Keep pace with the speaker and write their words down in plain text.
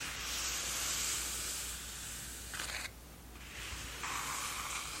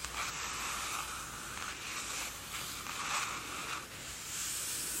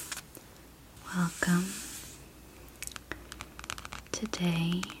Welcome.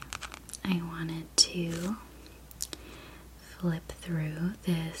 Today I wanted to flip through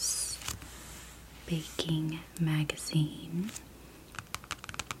this baking magazine.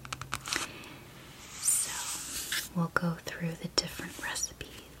 So we'll go through the different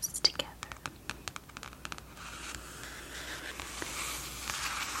recipes together.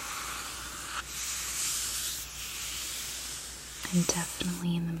 I'm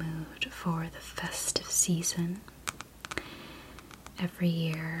definitely in the mood for the festive season. Every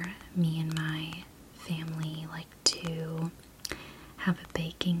year, me and my family like to have a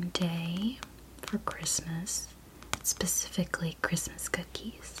baking day for Christmas, specifically Christmas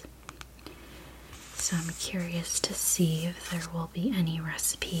cookies. So I'm curious to see if there will be any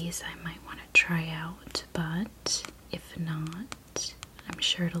recipes I might want to try out, but if not, I'm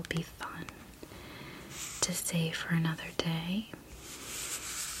sure it'll be fun to save for another day.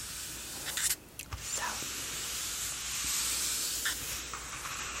 So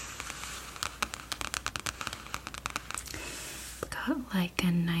got like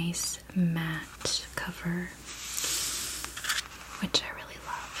a nice matte cover, which I really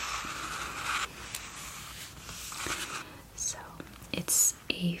love. So it's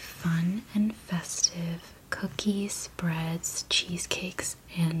a fun and festive cookies, breads, cheesecakes,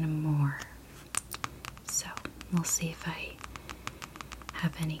 and more. So we'll see if I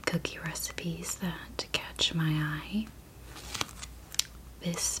have any cookie recipes that catch my eye.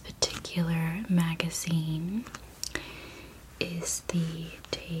 This particular magazine is the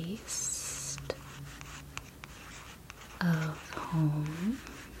Taste of Home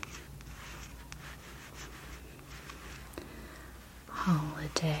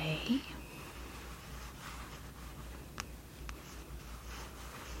Holiday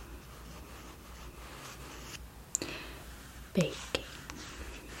Baking.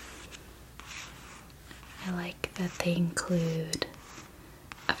 I like that they include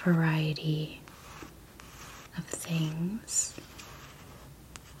a variety of things.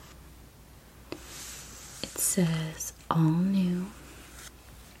 It says all new,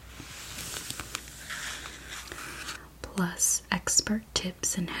 plus expert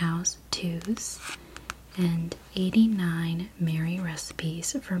tips and how-tos, and 89 merry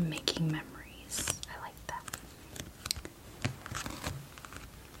recipes for making memories. I like that.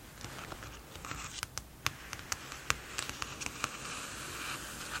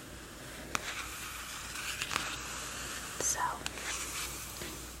 So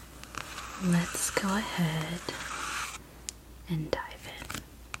let's go ahead and dive in.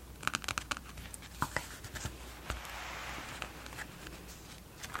 Okay.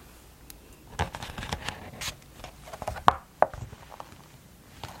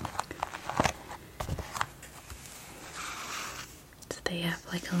 So they have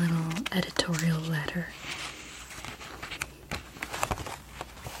like a little editorial letter.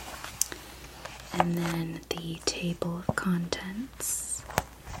 And then the table of contents.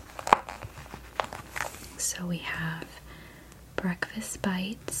 So we have breakfast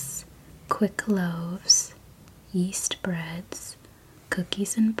bites, quick loaves, yeast breads,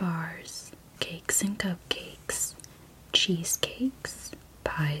 cookies and bars, cakes and cupcakes, cheesecakes,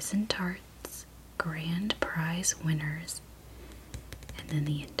 pies and tarts, grand prize winners, and then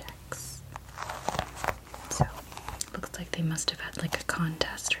the index. So, looks like they must have had like a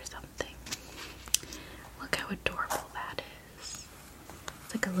contest or something. Look how adorable that is.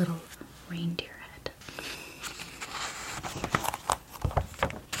 It's like a little reindeer head.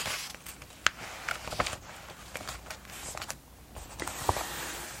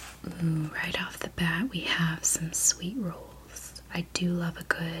 Ooh, right off the bat we have some sweet rolls. I do love a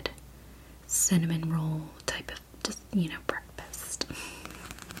good cinnamon roll type of just, breakfast.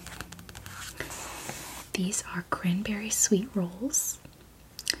 These are cranberry sweet rolls.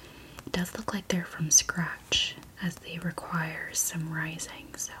 It does look like they're from scratch as they require some rising,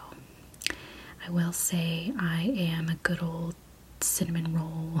 so I will say I am a good old cinnamon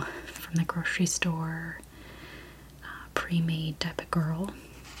roll from the grocery store, pre-made type of girl.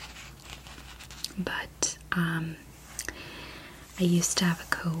 But I used to have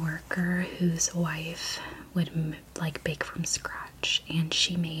a coworker whose wife would bake from scratch, and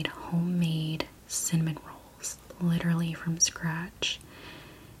she made homemade cinnamon rolls, literally from scratch,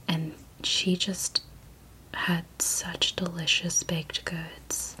 and she just had such delicious baked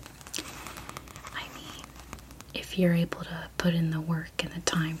goods. I mean, if you're able to put in the work and the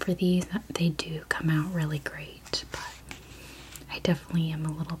time for these, they do come out really great, but I definitely am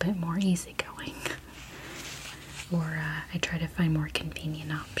a little bit more easygoing. Or I try to find more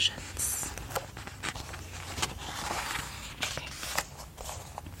convenient options. Okay.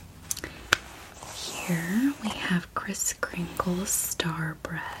 here we have Kris Kringle Star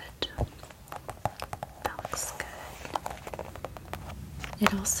Bread. That looks good.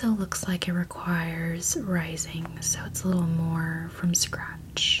 It also looks like it requires rising, so it's a little more from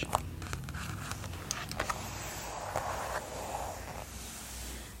scratch.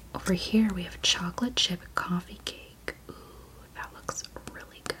 Over here we have chocolate chip coffee cake. Ooh, that looks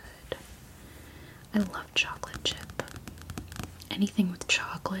really good. I love chocolate chip. Anything with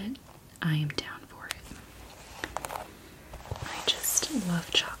chocolate, I am down for it. I just love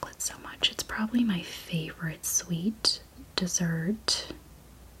chocolate so much. It's probably my favorite sweet dessert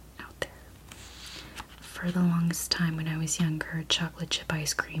out there. For the longest time when I was younger, chocolate chip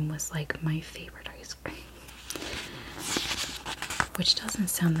ice cream was like my favorite ice cream. Which doesn't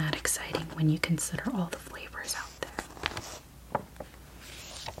sound that exciting when you consider all the flavors out there.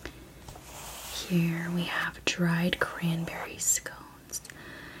 Here we have dried cranberry scones.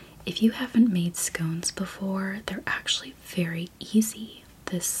 If you haven't made scones before, they're actually very easy.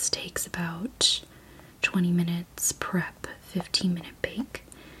 This takes about 20 minutes prep, 15-minute bake.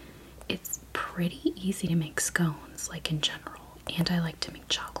 It's pretty easy to make scones, like in general, and I like to make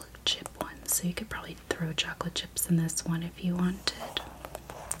chocolate chip ones, so you could probably throw chocolate chips in this one if you wanted.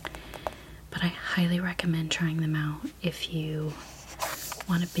 But I highly recommend trying them out if you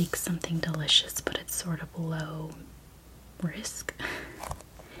want to bake something delicious, but it's sort of low risk.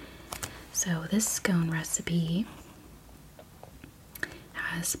 So this scone recipe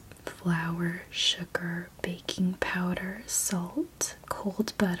has flour, sugar, baking powder, salt,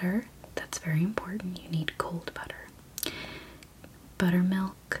 cold butter. That's very important. You need cold butter.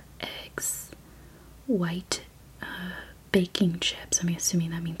 Buttermilk, eggs, white baking chips. I'm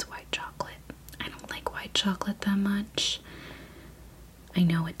assuming that means white chocolate. I don't like white chocolate that much. I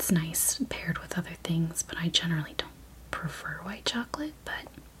know it's nice paired with other things, but I generally don't prefer white chocolate, but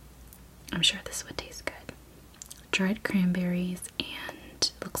I'm sure this would taste good. Dried cranberries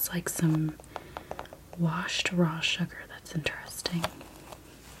and looks like some washed raw sugar. That's interesting.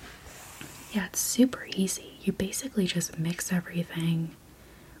 Yeah, it's super easy. You basically just mix everything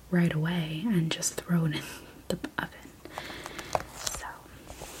right away and just throw it in the oven. So,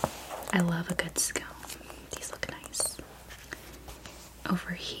 I love a good scone. These look nice.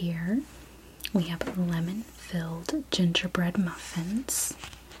 Over here, we have lemon-filled gingerbread muffins.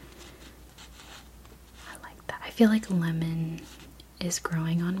 I like that. I feel like lemon is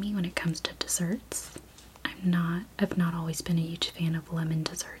growing on me when it comes to desserts. I've not always been a huge fan of lemon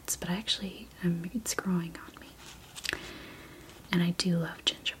desserts, but actually, it's growing on me. And I do love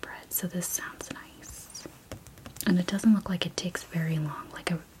gingerbread, so this sounds nice. And it doesn't look like it takes very long, like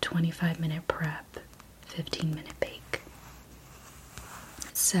a 25-minute prep, 15-minute bake.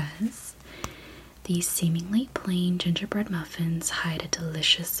 It says, these seemingly plain gingerbread muffins hide a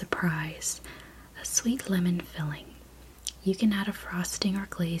delicious surprise, a sweet lemon filling. You can add a frosting or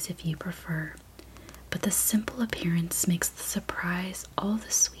glaze if you prefer, but the simple appearance makes the surprise all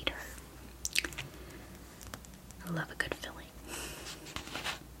the sweeter. I love a good filling.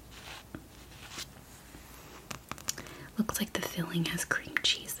 Looks like the filling has cream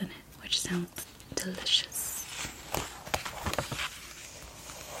cheese in it, which sounds delicious.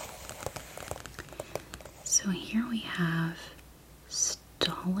 So here we have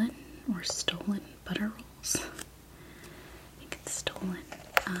stolen butter rolls. I think it's stolen.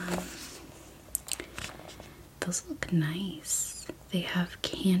 Those look nice. They have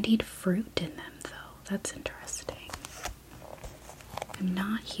candied fruit in them, though. That's interesting. I'm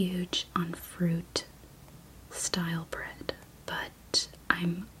not huge on fruit style bread, but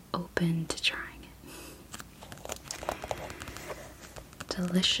I'm open to trying it.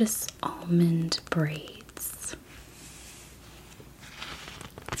 Delicious almond braids.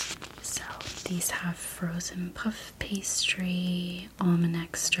 So these have frozen puff pastry, almond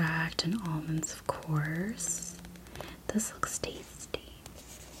extract, and almonds, of course. This looks tasty.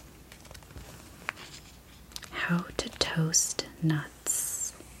 How to toast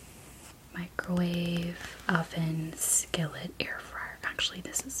nuts. Microwave, oven, skillet, air fryer. Actually,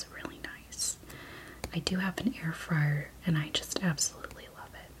 this is really nice. I do have an air fryer and I just absolutely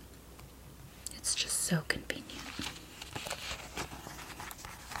love it. It's just so convenient.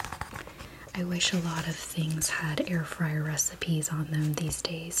 I wish a lot of things had air fryer recipes on them these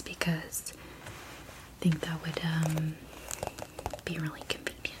days because I think that would be really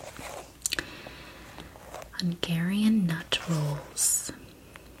convenient. Hungarian nut rolls.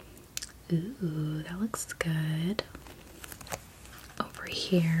 Ooh, that looks good. Over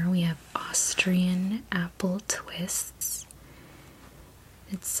here we have Austrian apple twists.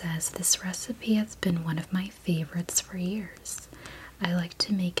 It says this recipe has been one of my favorites for years. I like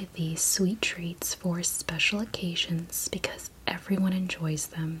to make these sweet treats for special occasions because everyone enjoys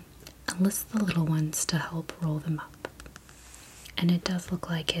them, unless the little ones to help roll them up. And it does look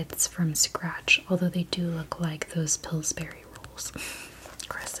like it's from scratch, although they do look like those Pillsbury rolls,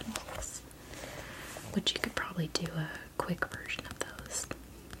 crescent rolls, which you could probably do a quick version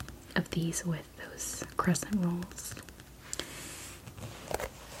of these with those crescent rolls.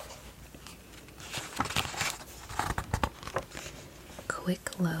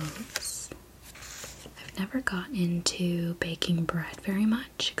 Quick loaves. I've never gotten into baking bread very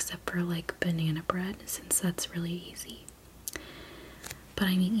much, except for like banana bread, since that's really easy. But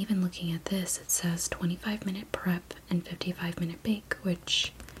I mean, even looking at this, it says 25-minute prep and 55-minute bake,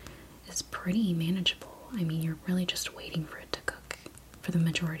 which is pretty manageable. I mean, you're really just waiting for it to cook for the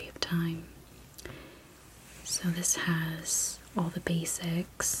majority of time. So this has all the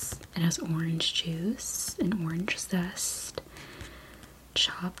basics. It has orange juice and orange zest,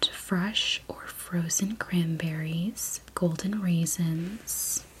 chopped fresh or frozen cranberries, golden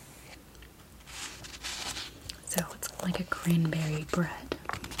raisins. So it's like a cranberry bread.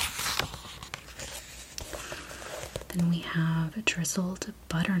 Then we have drizzled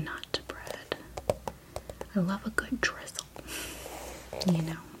butternut bread. I love a good drizzle. You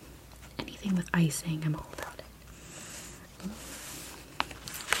know, anything with icing, I'm all about it.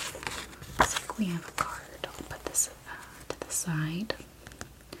 Looks like we have a card. I'll put this to the side.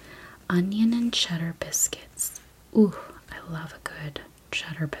 Onion and cheddar biscuits. Ooh, I love a good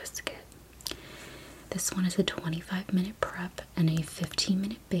cheddar biscuit. This one is a 25-minute prep and a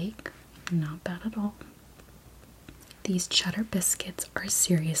 15-minute bake. Not bad at all. These cheddar biscuits are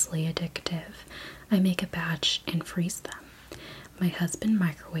seriously addictive. I make a batch and freeze them. My husband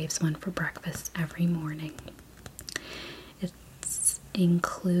microwaves one for breakfast every morning. It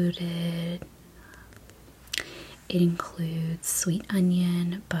includes sweet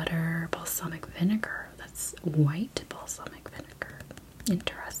onion, butter, balsamic vinegar. That's white balsamic vinegar.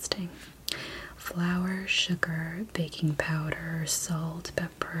 Interesting. Flour, sugar, baking powder, salt,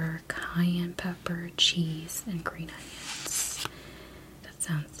 pepper, cayenne pepper, cheese, and green onions. That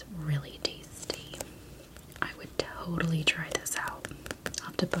sounds really tasty. I would totally try this out. I'll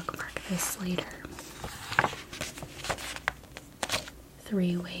have to bookmark this later.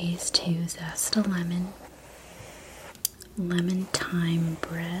 3 ways to zest a lemon. Lemon thyme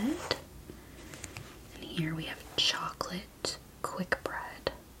bread. And here we have chocolate quick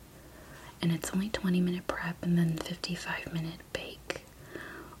bread. And it's only 20-minute prep and then 55-minute bake.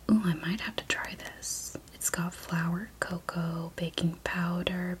 Ooh, I might have to try this. It's got flour, cocoa, baking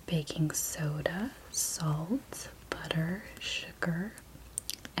powder, baking soda, salt, butter, sugar,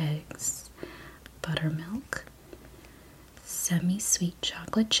 eggs, buttermilk, semi-sweet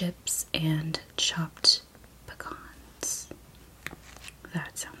chocolate chips, and chopped pecans.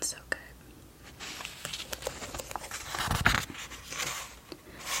 That sounds so good.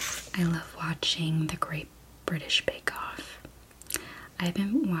 I love watching the Great British Bake Off. I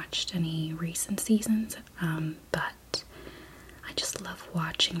haven't watched any recent seasons, but I just love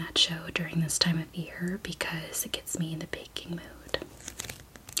watching that show during this time of year because it gets me in the baking mood.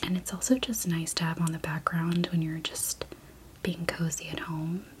 And it's also just nice to have on the background when you're just being cozy at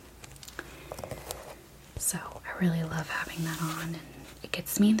home. So I really love having that on, and it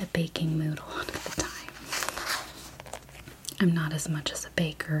gets me in the baking mood a lot of the time. I'm not as much as a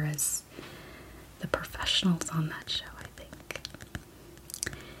baker as the professionals on that show, I think.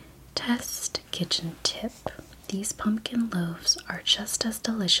 Test kitchen tip. These pumpkin loaves are just as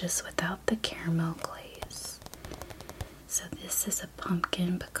delicious without the caramel glaze. So this is a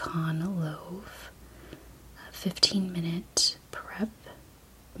pumpkin pecan loaf. A 15-minute prep,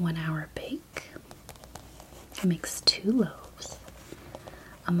 1-hour bake. It makes 2 loaves.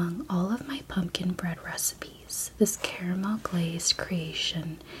 Among all of my pumpkin bread recipes, this caramel glazed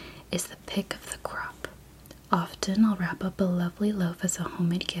creation is the pick of the crop. Often I'll wrap up a lovely loaf as a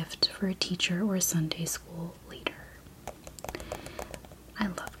homemade gift for a teacher or a Sunday school leader. I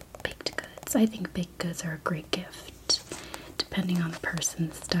love baked goods. I think baked goods are a great gift, depending on the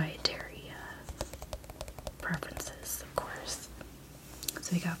person's dietary preferences, of course.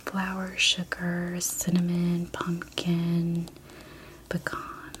 So we got flour, sugar, cinnamon, pumpkin,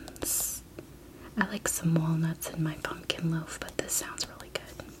 pecans. I like some walnuts in my pumpkin loaf, but this sounds really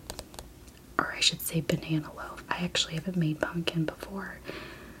good. Or I should say banana loaf. I actually haven't made pumpkin before,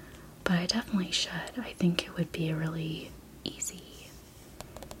 but I definitely should. I think it would be a really easy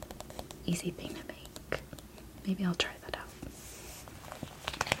thing to make. Maybe I'll try that out.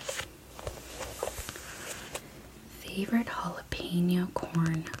 Favorite jalapeno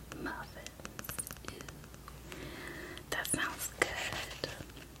corn muffins. Ooh, that sounds good.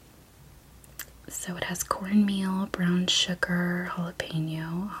 So it has cornmeal, brown sugar,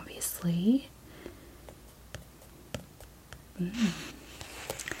 jalapeno, obviously.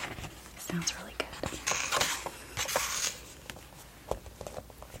 Sounds really good.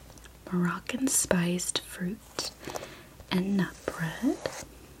 Moroccan spiced fruit and nut bread.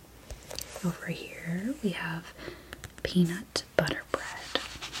 Over here we have peanut butter bread.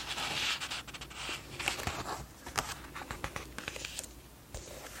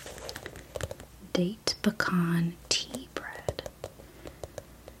 Date pecan tea bread.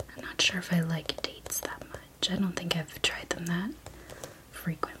 I'm not sure if I like dates that much. I don't think I've tried them that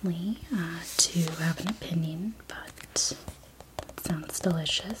frequently to have an opinion, but it sounds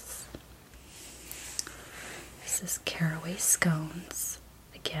delicious. This is caraway scones.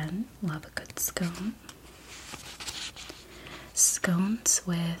 Again, love a good scone. Scones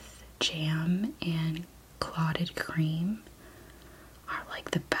with jam and clotted cream are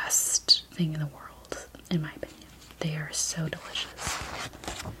like the best thing in the world, in my opinion. They are so delicious.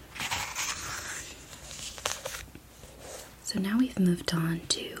 So now we've moved on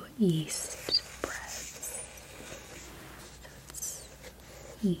to yeast breads. So it's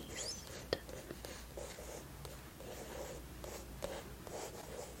yeast.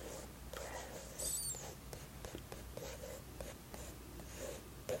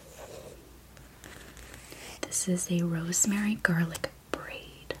 This is a rosemary garlic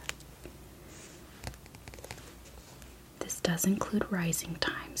braid. This does include rising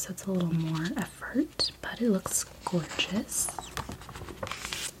time, so it's a little more effort, but it looks gorgeous.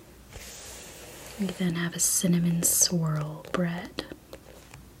 We then have a cinnamon swirl bread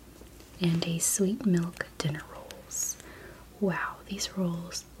and a sweet milk dinner rolls. Wow, these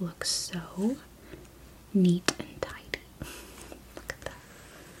rolls look so neat and tidy. Look at that.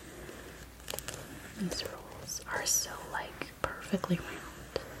 These rolls are so like perfectly round.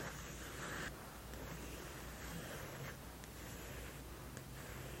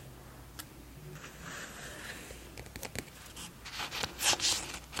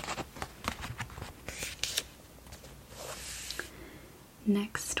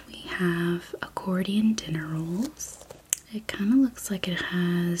 Next we have accordion dinner rolls. It kind of looks like it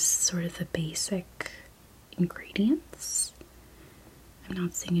has sort of the basic ingredients. I'm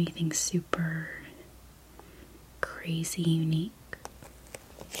not seeing anything super crazy unique,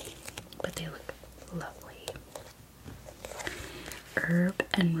 but they look lovely. Herb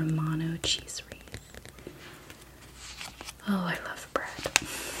and Romano cheese wreath. Oh, I love bread.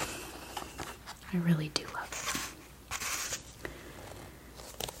 I really do love it.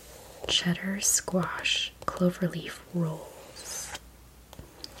 Cheddar squash cloverleaf rolls.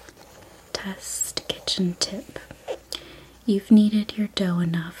 Test kitchen tip. You've kneaded your dough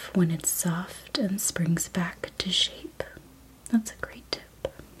enough when it's soft and springs back to shape. That's a great tip.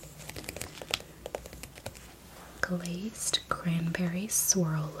 Glazed cranberry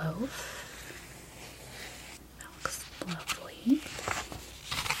swirl loaf. That looks lovely.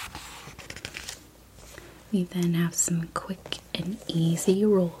 We then have some quick and easy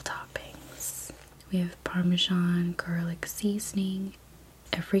roll toppings. We have Parmesan garlic seasoning,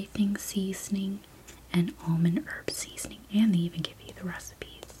 everything seasoning, and almond herb seasoning. And they even give you the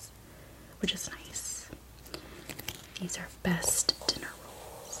recipes, which is nice. These are best dinner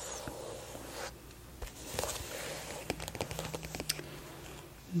rolls.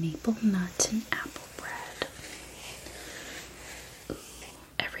 Maple nut and apple bread. Ooh,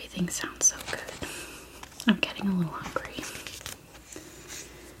 everything sounds so good. I'm getting a little hungry.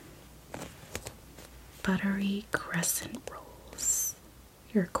 Buttery crescent rolls.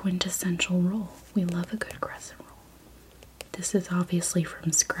 Your quintessential roll. We love a good crescent roll. This is obviously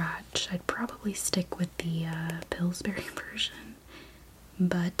from scratch. I'd probably stick with the Pillsbury version,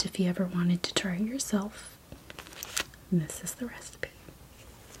 but if you ever wanted to try it yourself, this is the recipe.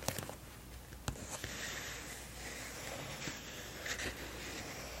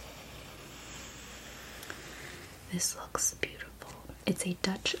 This looks beautiful. It's a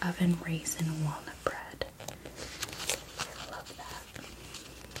Dutch oven raisin walnut bread. I love that.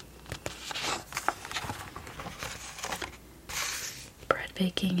 Bread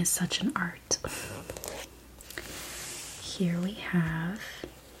baking is such an art. Here we have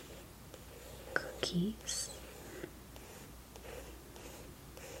cookies.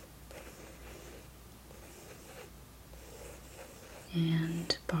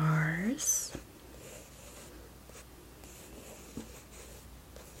 And bars.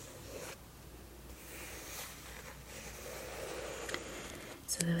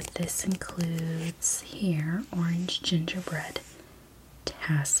 So this includes here orange gingerbread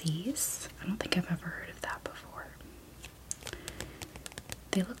tassies. I don't think I've ever heard of that before.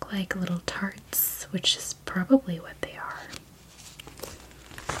 They look like little tarts, which is probably what they are.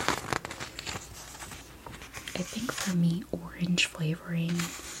 I think for me, orange flavoring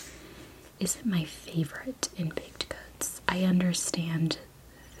isn't my favorite in baked goods. I understand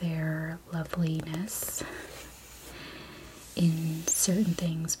their loveliness in certain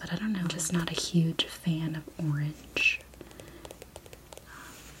things, but I don't know, I'm just not a huge fan of orange.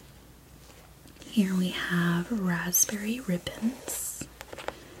 Here we have raspberry ribbons.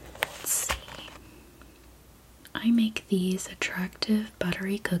 Let's see. I make these attractive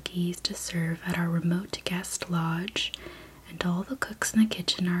buttery cookies to serve at our remote guest lodge, and all the cooks in the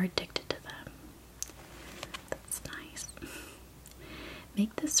kitchen are addicted to them. That's nice.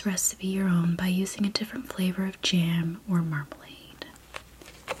 Make this recipe your own by using a different flavor of jam or marmalade.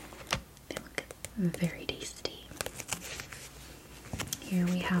 They look very tasty. Here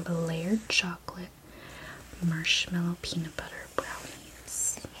we have a layered chocolate marshmallow peanut butter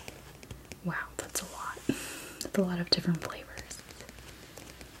brownies. Wow, that's a lot. That's a lot of different flavors.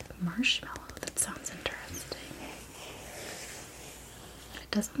 Marshmallow, that sounds interesting.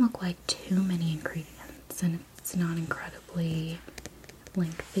 It doesn't look like too many ingredients, and it's not incredibly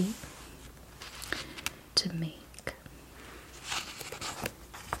lengthy to make.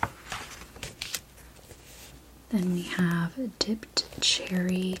 Then we have dipped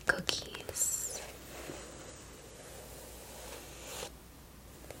cherry cookies.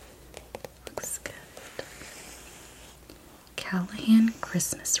 Looks good. Callahan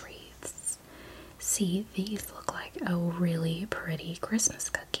Christmas wreaths. See, these look like a really pretty Christmas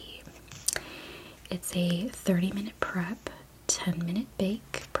cookie. It's a 30-minute prep, 10-minute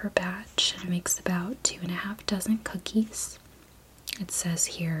bake per batch, and it makes about 2.5 dozen cookies. It says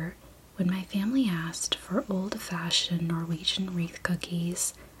here, when my family asked for old-fashioned Norwegian wreath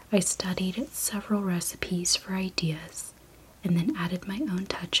cookies, I studied several recipes for ideas and then added my own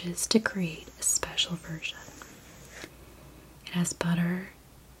touches to create a special version. It has butter,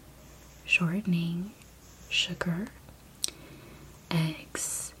 shortening, sugar,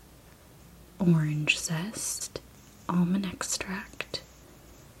 eggs, orange zest, almond extract,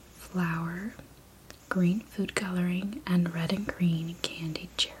 flour, green food coloring, and red and green candied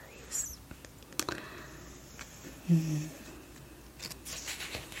cherries. I'll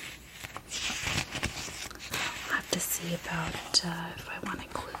have to see about if I want to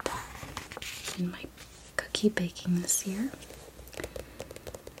include that in my cookie baking this year.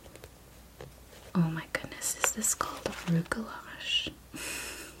 Oh my goodness, is this called rugelage?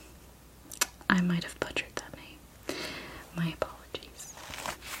 I might have butchered that name. My apologies.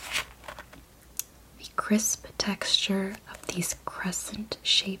 The crisp texture of these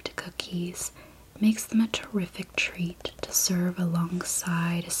crescent-shaped cookies makes them a terrific treat to serve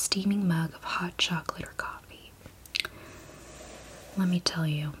alongside a steaming mug of hot chocolate or coffee. Let me tell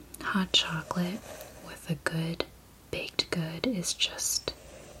you, hot chocolate with a good baked good is just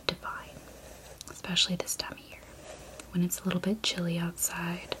divine, especially this time of year when it's a little bit chilly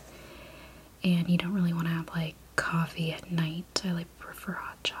outside and you don't really want to have like coffee at night. I prefer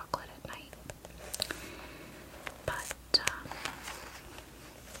hot chocolate at night. But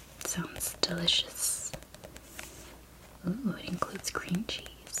it sounds delicious. Ooh, it includes cream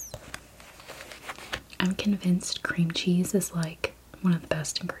cheese. I'm convinced cream cheese is like one of the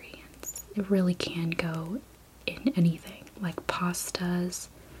best ingredients. It really can go in anything, like pastas,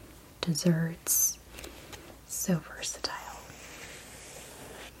 desserts. So versatile.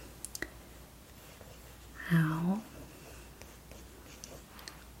 How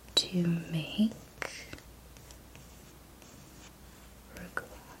to make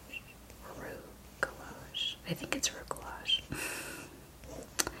rugelage. I think it's rugelage.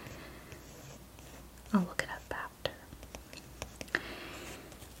 I'll look it up after.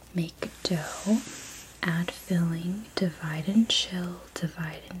 Make dough, add filling, divide and chill,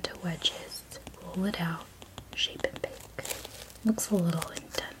 divide into wedges, roll it out, shape and bake. Looks a little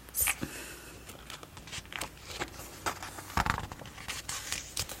intense.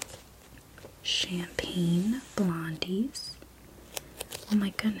 Champagne blondies. Oh my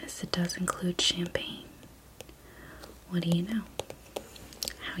goodness, it does include champagne. What do you know?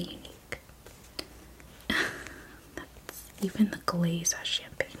 How unique. Even the glaze has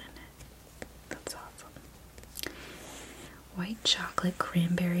champagne in it. That's awesome. White chocolate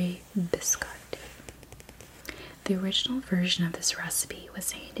cranberry biscotti. The original version of this recipe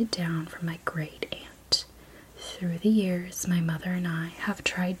was handed down from my great aunt. Through the years, my mother and I have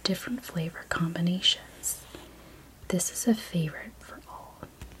tried different flavor combinations. This is a favorite for all.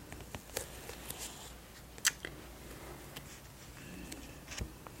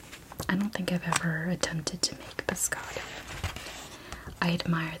 I don't think I've ever attempted to make biscotti. I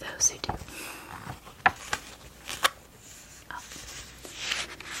admire those who do. Oh,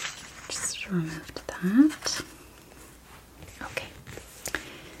 just removed that. Okay,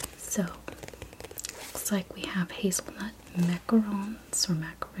 so looks like we have hazelnut macarons or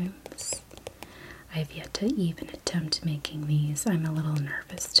macaroons. I've yet to even attempt making these. I'm a little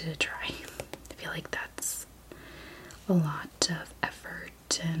nervous to try. I feel like that's a lot of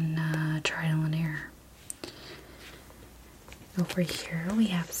effort and trial and error. Over here we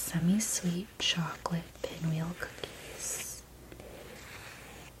have semi-sweet chocolate pinwheel cookies.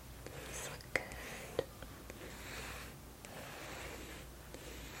 These look good.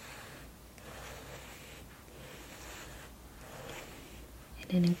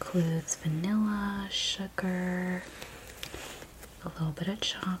 And it includes vanilla, sugar, a little bit of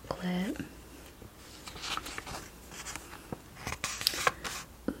chocolate.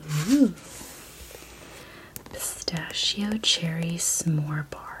 Ooh. Pistachio cherry s'more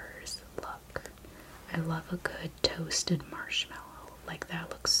bars. Look, I love a good toasted marshmallow. Like, that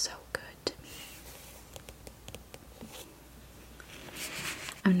looks so good to me.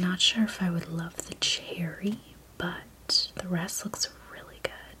 I'm not sure if I would love the cherry, but the rest looks really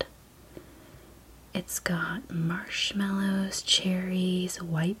good. It's got marshmallows, cherries,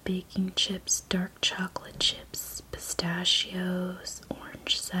 white baking chips, dark chocolate chips, pistachios,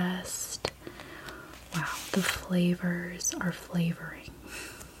 orange zest. Wow, the flavors are flavoring.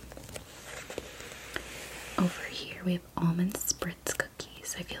 Over here we have almond spritz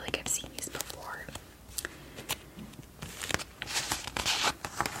cookies. I feel like I've seen these before.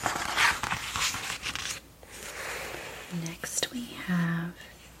 Next we have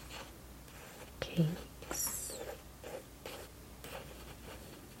cakes.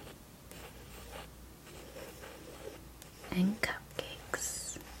 And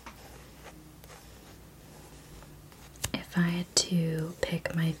cupcakes. If I had to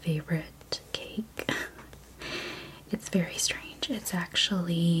pick my favorite cake, it's very strange. It's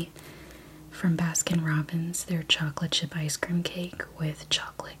actually from Baskin Robbins, their chocolate chip ice cream cake with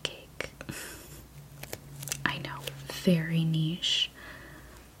chocolate cake. I know, very niche,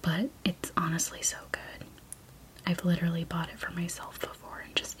 but it's honestly so good. I've literally bought it for myself before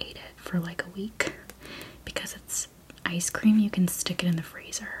and just ate it for like a week because it's ice cream. You can stick it in the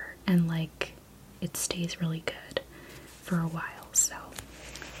freezer and like it stays really good for a while. So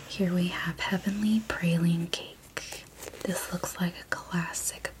here we have Heavenly Praline Cake. This looks like a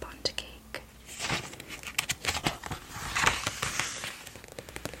classic bundt cake.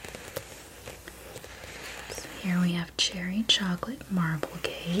 So here we have Cherry Chocolate Marble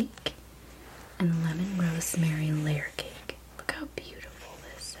Cake and Lemon Rosemary Layer Cake. Look how beautiful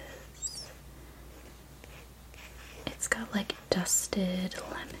this is. It's got like dusted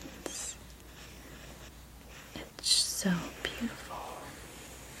lemons. It's so beautiful.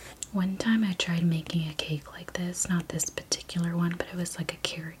 One time I tried making a cake like this, not this particular one, but it was like a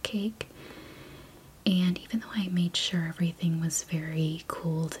carrot cake. And even though I made sure everything was very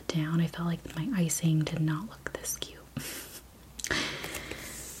cooled down, I felt like my icing did not look this cute.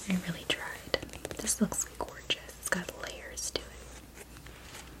 I really tried. This looks gorgeous. It's got layers to it.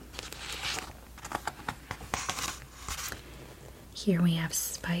 Here we have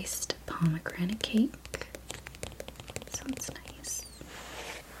spiced pomegranate cake. So it's nice.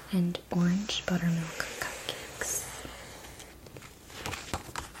 And orange buttermilk cupcakes.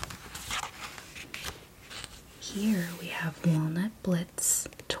 Here we have walnut blitz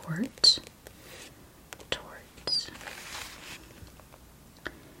torte.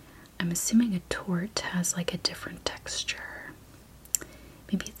 I'm assuming a torte has like a different texture.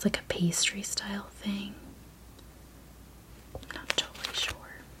 Maybe it's like a pastry style thing. I'm not totally sure,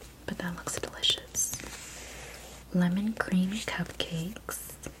 but that looks delicious. Lemon cream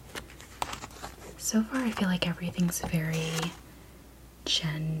cupcakes. So far I feel like everything's very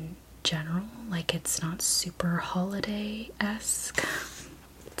general, like it's not super holiday-esque.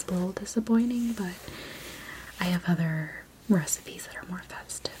 It's a little disappointing, but I have other recipes that are more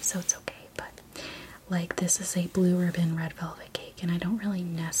festive, so it's okay. But like, this is a blue ribbon red velvet cake, and I don't really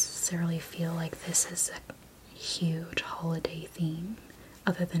necessarily feel like this is a huge holiday theme,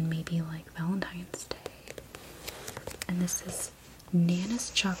 other than maybe like Valentine's Day. And this is Nana's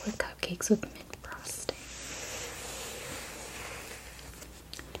chocolate cupcakes with mint frosting.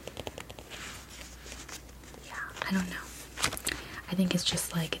 Yeah, I don't know. I think it's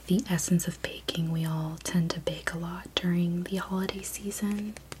just like the essence of baking. We all tend to bake a lot during the holiday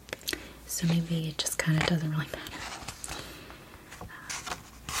season, so maybe it just kind of doesn't really matter.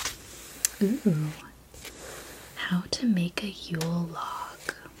 Ooh, how to make a Yule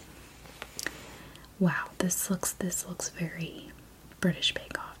log. Wow, this looks very British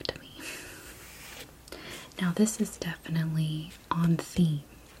Bake Off to me. Now this is definitely on theme.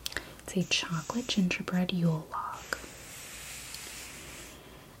 It's a chocolate gingerbread Yule log.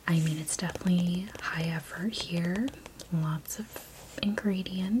 I mean, it's definitely high effort here. Lots of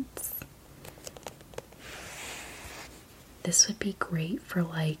ingredients. This would be great for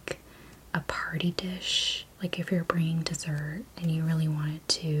like a party dish, like if you're bringing dessert and you really wanted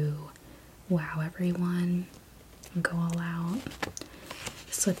to wow everyone and go all out.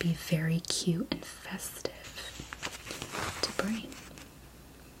 This would be very cute and festive to bring.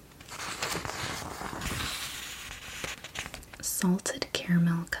 Salted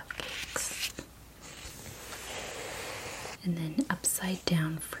caramel cupcakes. And then upside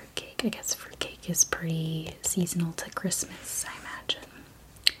down fruitcake. I guess fruitcake is pretty seasonal to Christmas, I imagine.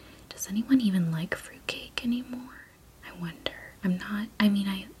 Does anyone even like fruitcake anymore? I wonder.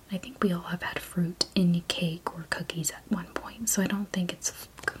 I think we all have had fruit in cake or cookies at one point, so I don't think it's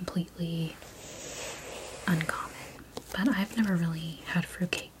completely uncommon. But I've never really had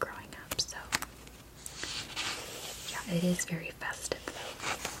fruitcake growing up, so yeah, it is very festive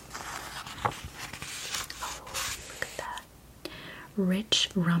though. Oh, look at that. Rich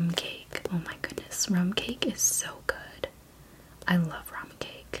rum cake. Oh my goodness, rum cake is so good. I love rum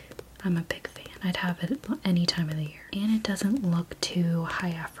cake. I'm a big fan. I'd have it any time of the year. And it doesn't look too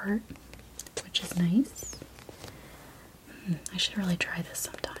high effort, which is nice. I should really try this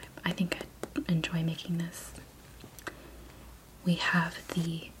sometime. I think I'd enjoy making this. We have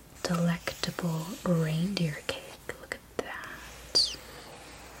the delectable reindeer cake. Look at that.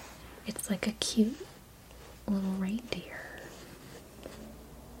 It's like a cute little reindeer.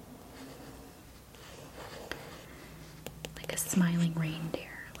 Like a smiling reindeer.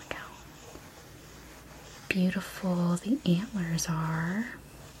 Look how beautiful the antlers are.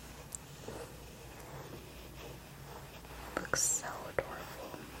 Looks so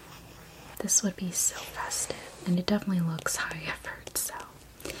adorable. This would be so festive, and it definitely looks high effort. So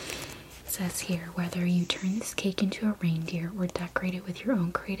it says here, whether you turn this cake into a reindeer or decorate it with your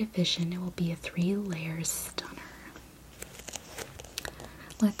own creative vision, it will be a 3-layer stunner.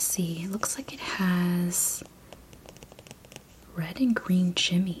 Let's see, it looks like it has red and green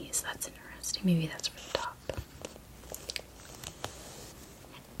jimmies. That's interesting. Maybe that's for the top.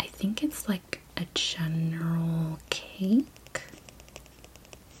 I think it's like a general cake.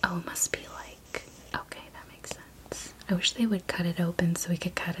 Oh, it must be like, okay, that makes sense. I wish they would cut it open so we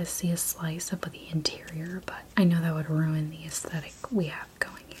could kind of see a slice of the interior, but I know that would ruin the aesthetic we have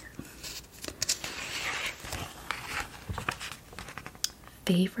going here.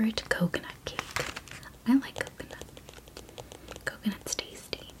 Favorite coconut cake. I like coconut. Coconut's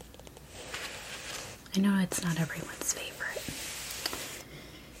tasty. I know it's not everyone's favorite.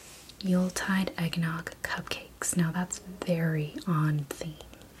 Yuletide eggnog cupcakes. Now that's very on theme.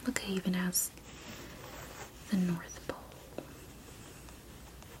 Look, it even has the North Pole.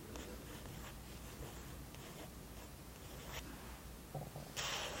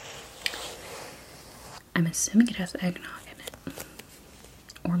 I'm assuming it has eggnog in it.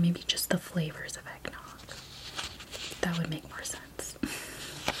 Or maybe just the flavors of eggnog. That would make more sense.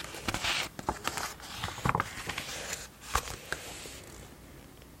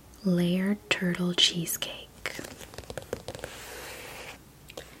 Layered turtle cheesecake.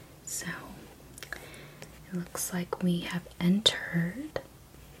 So, it looks like we have entered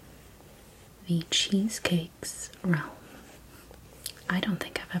the cheesecakes realm. I don't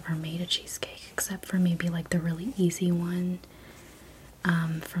think I've ever made a cheesecake except for maybe like the really easy one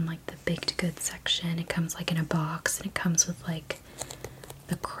from like the baked goods section. It comes like in a box and it comes with like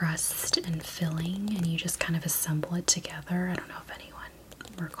the crust and filling, and you just kind of assemble it together. I don't know if anyone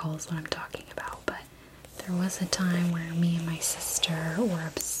recalls what I'm talking about, but there was a time where me and my sister were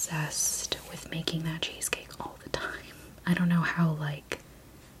obsessed with making that cheesecake all the time. I don't know how like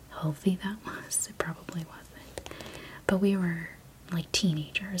healthy that was. It probably wasn't. But we were like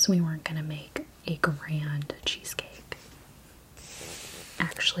teenagers. We weren't gonna make a grand cheesecake.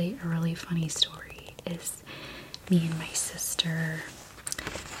 Actually, a really funny story is me and my sister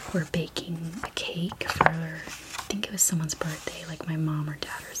were baking a cake for, I think it was someone's birthday, like my mom or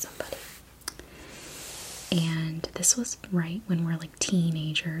dad or somebody. And this was right when we're like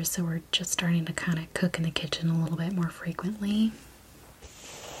teenagers, so we're just starting to kind of cook in the kitchen a little bit more frequently.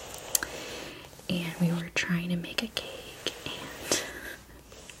 And we were trying to make a cake, and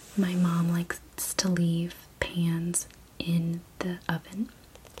my mom likes to leave pans in the oven.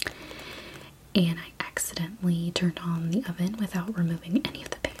 And I accidentally turned on the oven without removing any of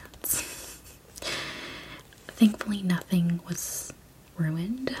the pans. Thankfully, nothing was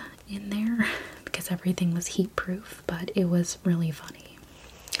ruined in there because everything was heat proof, but it was really funny.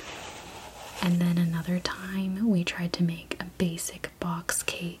 And then another time we tried to make a basic box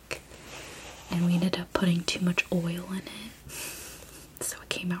cake and we ended up putting too much oil in it, so it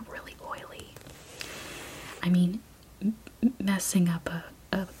came out really oily. I mean, messing up a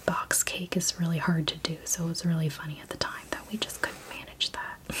box cake is really hard to do, so it was really funny at the time that we just couldn't manage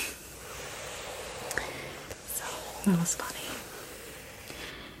that. So that was funny.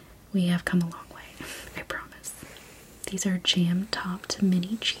 We have come a long way, I promise. These are jam-topped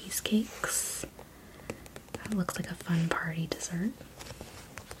mini cheesecakes. That looks like a fun party dessert.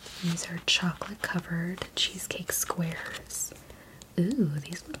 These are chocolate-covered cheesecake squares. Ooh,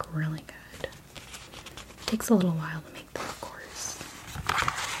 these look really good. Takes a little while to make them, of course.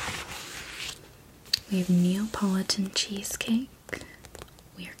 We have Neapolitan cheesecake.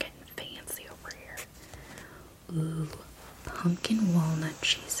 We are getting fancy over here. Ooh, pumpkin walnut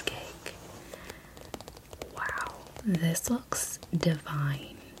cheesecake. Wow, this looks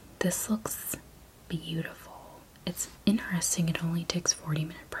divine. This looks beautiful. It's interesting, it only takes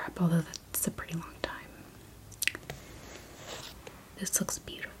 40-minute prep, although that's a pretty long time. This looks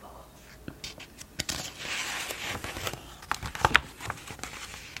beautiful.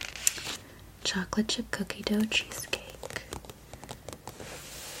 Chocolate chip cookie dough cheesecake.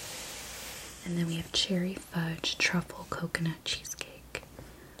 And then we have cherry fudge truffle coconut cheesecake.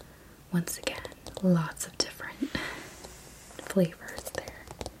 Once again, lots of different flavors there.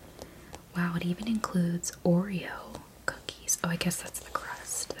 Wow, it even includes Oreo cookies. Oh, I guess that's the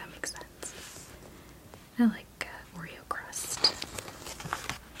crust. That makes sense. I like Oreo crust.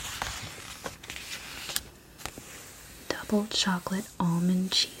 Double chocolate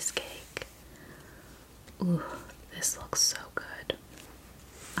almond cheesecake. Ooh, this looks so good.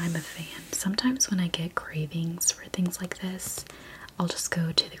 I'm a fan. Sometimes when I get cravings for things like this, I'll just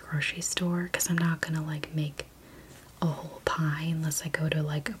go to the grocery store because I'm not gonna like make a whole pie unless I go to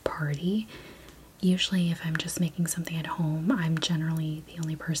like a party. Usually if I'm just making something at home, I'm generally the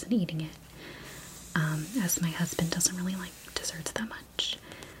only person eating it, as my husband doesn't really like desserts that much,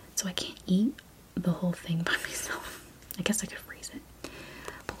 so I can't eat the whole thing by myself. I guess I could freeze it.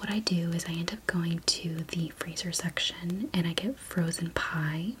 But what I do is I end up going to the freezer section and I get frozen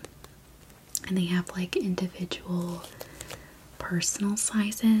pie, and they have like individual personal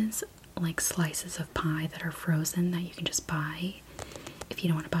sizes, like slices of pie that are frozen that you can just buy if you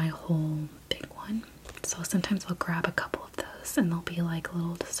don't want to buy a whole big one. So sometimes I'll grab a couple of those and they'll be like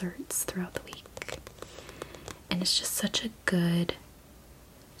little desserts throughout the week. And it's just such a good,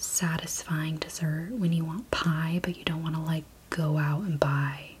 satisfying dessert when you want pie but you don't want to like go out and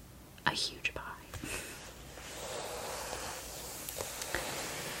buy a huge pie.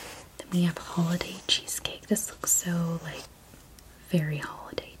 Then we have holiday cheesecake. This looks so like very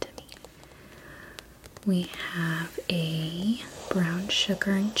holiday to me. We have a brown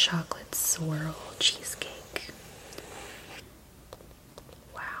sugar and chocolate swirl cheesecake.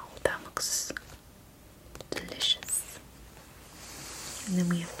 Wow, that looks delicious. And then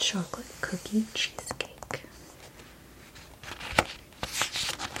we have chocolate cookie cheesecake.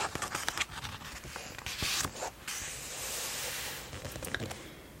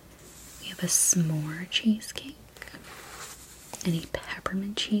 We have a s'more cheesecake and a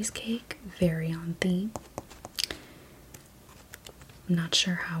peppermint cheesecake, very on theme. I'm not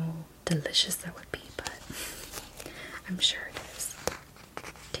sure how delicious that would be, but I'm sure it is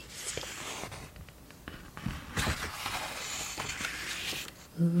tasty.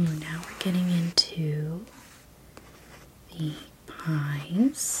 Ooh, now we're getting into the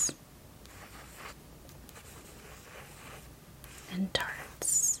pies and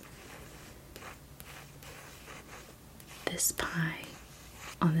tarts. This pie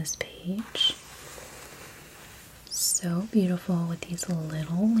on this page, so beautiful with these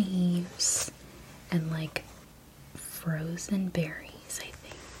little leaves and like frozen berries, I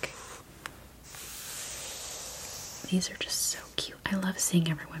think. These are just so cute. I love seeing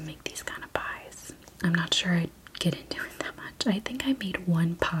everyone make these kind of pies. I'm not sure I'd get into it that much. I think I made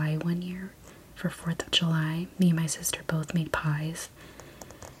one pie one year for 4th of July. Me and my sister both made pies,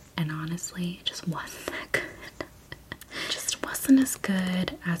 and honestly, it just wasn't that good. Just wasn't as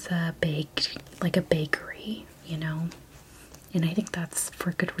good as a bakery, you know? And I think that's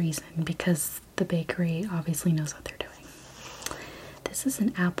for good reason, because the bakery obviously knows what they're doing. This is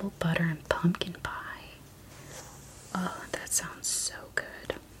an apple butter and pumpkin pie. Oh, that sounds so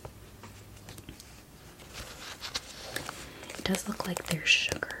good. It does look like they're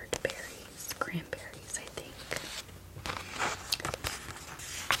sugared berries, cranberries, I think.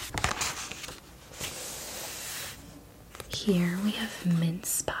 Here we have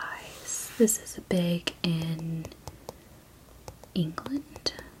mince pies. this is big in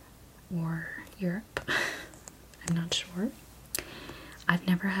England or Europe. I'm not sure. I've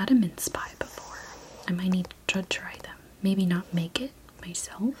never had a mince pie before. I might need to try them. Maybe not make it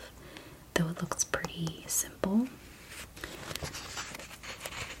myself, though it looks pretty simple.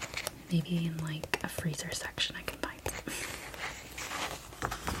 Maybe in like a freezer section I can find some.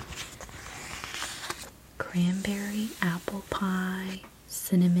 Cranberry apple pie,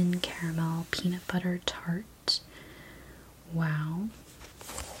 cinnamon caramel peanut butter tart. Wow.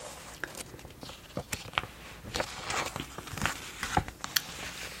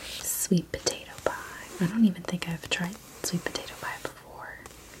 Sweet potato pie. I don't even think I've tried sweet potato pie before.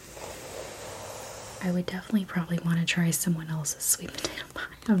 I would definitely probably want to try someone else's sweet potato pie.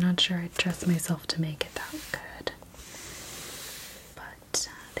 I'm not sure I'd trust myself to make it that good. But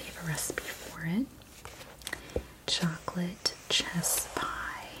they have a recipe for it. Chocolate chess pie.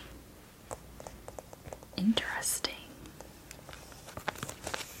 Interesting.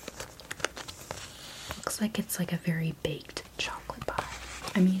 Looks like it's like a very baked chocolate pie.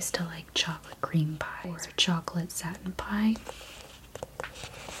 I'm used to like chocolate cream pie or chocolate satin pie.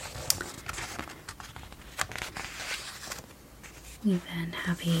 We then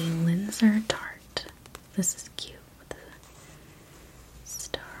have a Linzer tart. This is cute with the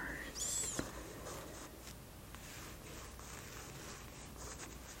stars.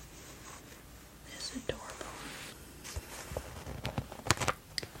 It's adorable.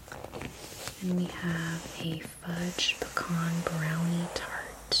 And we have a fudge pecan brownie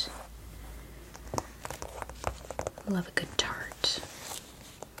tart. Love a good tart.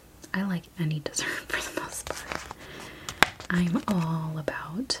 I like any dessert for the most part. I'm all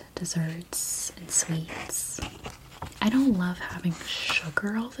about desserts and sweets. I don't love having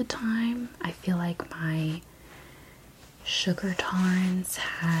sugar all the time. I feel like my sugar tolerance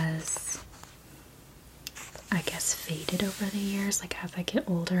has, I guess, faded over the years. Like as I get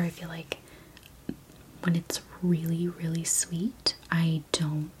older, I feel like when it's really, really sweet, I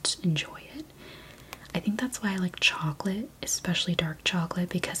don't enjoy it. I think that's why I like chocolate, especially dark chocolate,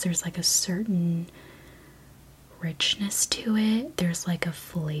 because there's like a certain richness to it. There's like a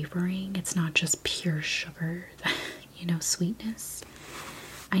flavoring. It's not just pure sugar, you know, sweetness.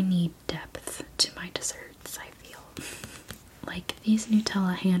 I need depth to my desserts, I feel. Like these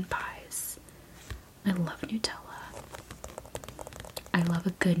Nutella hand pies. I love Nutella. I love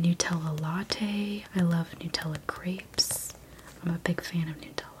a good Nutella latte. I love Nutella crepes. I'm a big fan of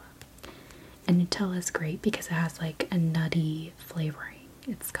Nutella. And Nutella is great because it has like a nutty flavoring.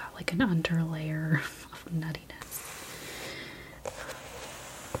 It's got like an underlayer of nuttiness.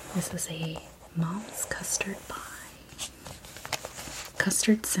 This is a mom's custard pie.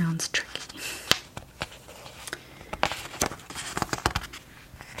 Custard sounds tricky.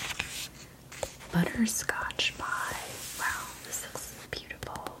 Butterscotch pie. Wow, this looks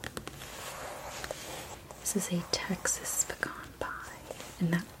beautiful. This is a Texas pecan pie.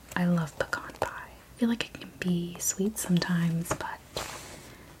 And that I love pecan pie. I feel like it can be sweet sometimes, but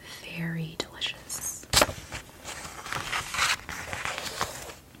very delicious.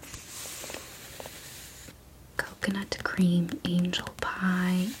 Coconut cream angel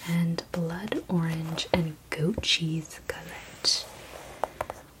pie and blood orange and goat cheese galette.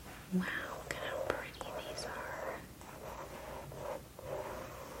 Wow, look at how pretty these are.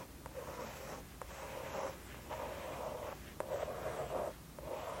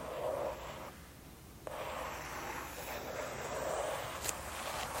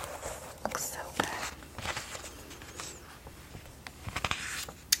 Looks so good.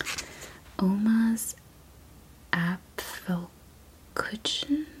 Oma's Apfelkuchen.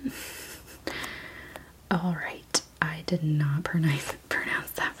 Alright, I did not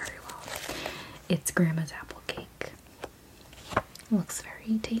pronounce that very well. It's Grandma's apple cake. It looks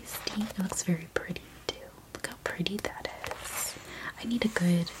very tasty. It looks very pretty too. Look how pretty that is. I need a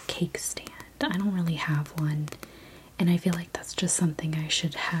good cake stand. I don't really have one, and I feel like that's just something I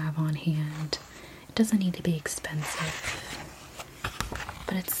should have on hand. It doesn't need to be expensive,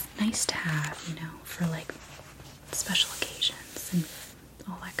 but it's nice to have, you know, for like special occasions and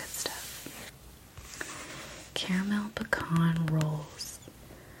all that good stuff. Caramel pecan rolls.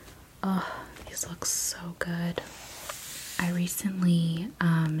 Oh, these look so good. I recently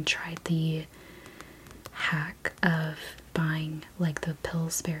tried the hack of buying like the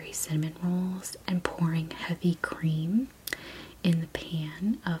Pillsbury cinnamon rolls and pouring heavy cream in the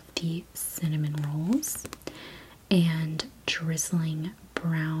pan of the cinnamon rolls and drizzling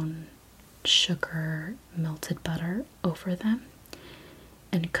brown sugar melted butter over them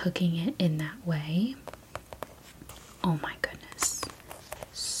and cooking it in that way. Oh my goodness,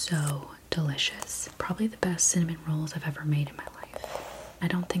 so delicious. Probably the best cinnamon rolls I've ever made in my life. I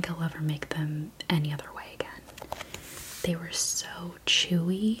don't think I'll ever make them any other way again. They were so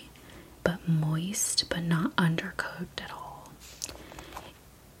chewy, but moist, but not undercooked at all.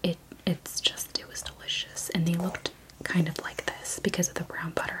 It was delicious. And they looked kind of like this because of the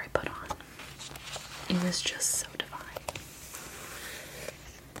brown butter I put on. It was just so divine.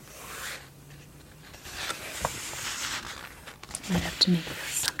 Might have to make this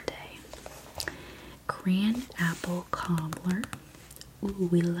someday. Cran apple cobbler. Ooh,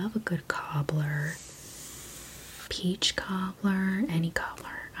 we love a good cobbler. Peach cobbler, any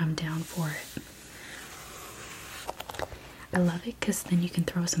cobbler. I'm down for it. I love it because then you can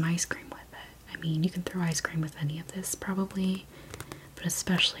throw some ice cream with it. I mean, you can throw ice cream with any of this probably, but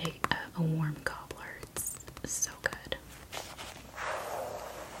especially a warm cobbler. It's so good.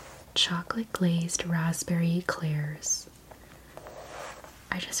 Chocolate glazed raspberry eclairs.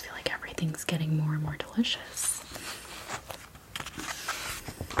 I just feel like everything's getting more and more delicious.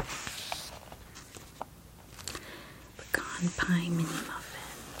 Pecan pie mini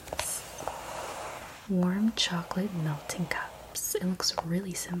muffins. Warm chocolate melting cups. It looks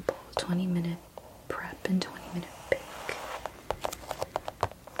really simple. 20-minute prep and 20-minute bake.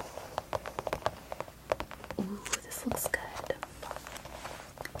 Ooh, this looks good.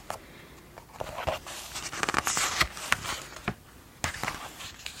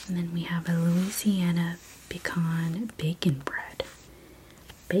 And then we have a Louisiana pecan bacon bread.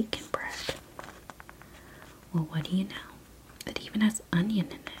 Bacon bread. Well, what do you know? It even has onion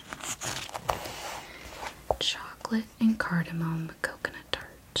in it. Chocolate and cardamom coconut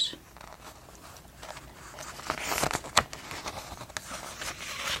tart.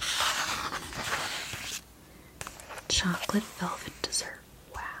 Chocolate velvet dessert.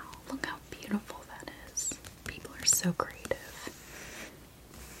 Wow, look how beautiful that is. People are so creative.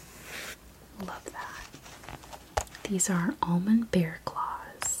 Love that. These are almond bear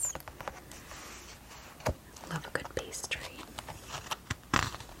claws. Love a good pastry.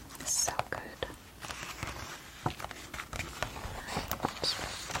 So good.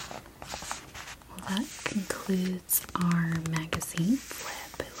 Well, that concludes our magazine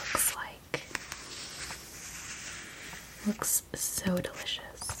flip. It looks like. Looks so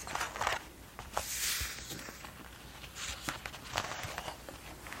delicious.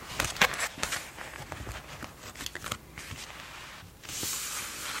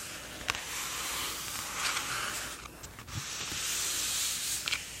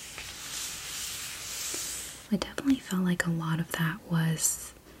 I definitely felt like a lot of that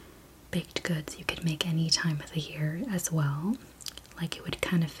was baked goods you could make any time of the year as well. Like it would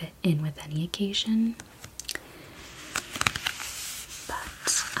kind of fit in with any occasion. But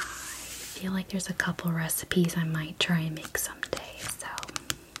I feel like there's a couple recipes I might try and make someday. So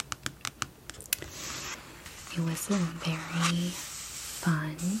it was very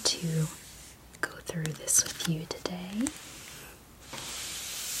fun to go through this with you today.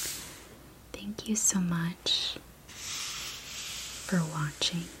 Thank you so much for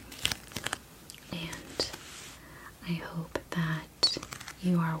watching, and I hope that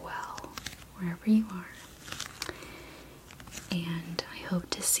you are well wherever you are, and I hope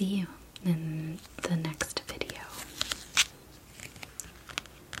to see you in the next video.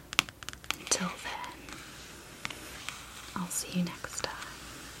 Until then, I'll see you next time.